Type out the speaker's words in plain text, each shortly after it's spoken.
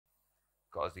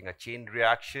causing a chain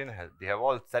reaction. They have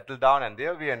all settled down and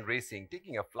there we are in racing.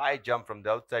 Taking a fly jump from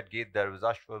the outside gate, there was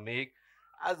Ashwamedh.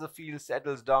 As the field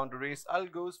settles down to race,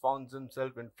 Algos finds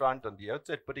himself in front on the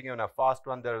outside, putting in a fast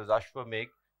run. There was Ashwamedh.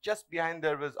 Just behind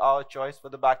there was Our Choice. For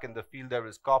the back in the field, there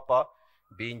was Copper,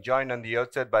 being joined on the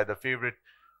outside by the favorite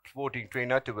Sporting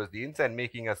Trainer towards the inside,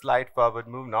 making a slight forward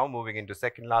move. Now moving into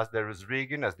second last, there is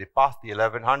Regan as they pass the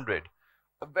 1100.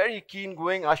 A very keen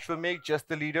going Ashwamedh, just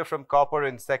the leader from Copper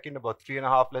in second, about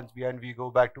 3.5 lengths behind. We go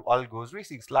back to Algos,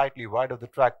 racing slightly wide of the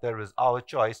track. There is Our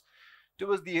Choice.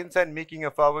 Towards the inside, making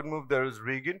a forward move, there is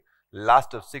Regan.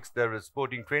 Last of 6, there is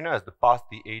Sporting Trainer as they pass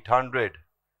the 800.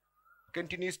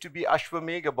 Continues to be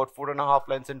Ashwamedh, about 4.5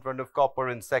 lengths in front of Copper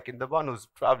in second. The one who's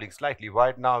travelling slightly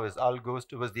wide now is Algos.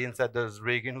 Towards the inside, there's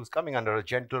Regan, who's coming under a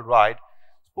gentle ride.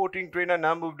 Sporting Trainer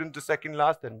now moved into second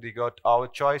last, and we got Our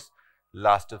Choice.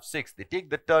 Last of 6. They take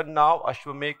the turn now.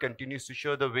 Ashwamedh continues to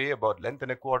show the way, about 1.25 lengths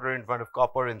in front of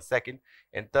Copper in second.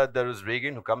 In third, there is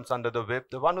Regan, who comes under the whip.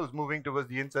 The one who's moving towards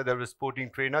the inside, there is Sporting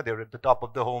Trainer. They're at the top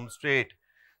of the home straight.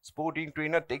 Sporting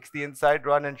Trainer takes the inside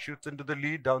run and shoots into the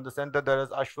lead. Down the center, there is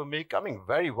Ashwamedh coming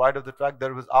very wide of the track.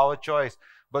 There was Our Choice,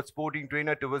 but Sporting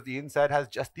Trainer towards the inside has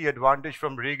just the advantage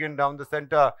from Regan down the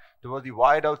center. Towards the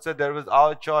wide outside, there was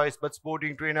Our Choice, but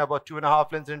Sporting Trainer about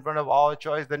 2.5 lengths in front of Our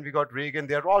Choice. Then we got Regan.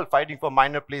 They're all fighting for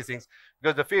minor placings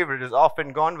because the favorite is off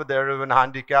and gone with the Yerevan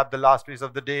Handicap, the last race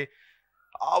of the day.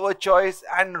 Our Choice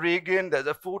and Regan, there's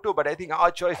a photo, but I think Our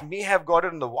Choice may have got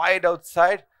it on the wide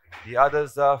outside. The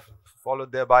others are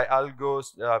followed there by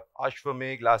Algos,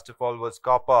 Ashwamedh. Last of all was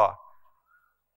Copper.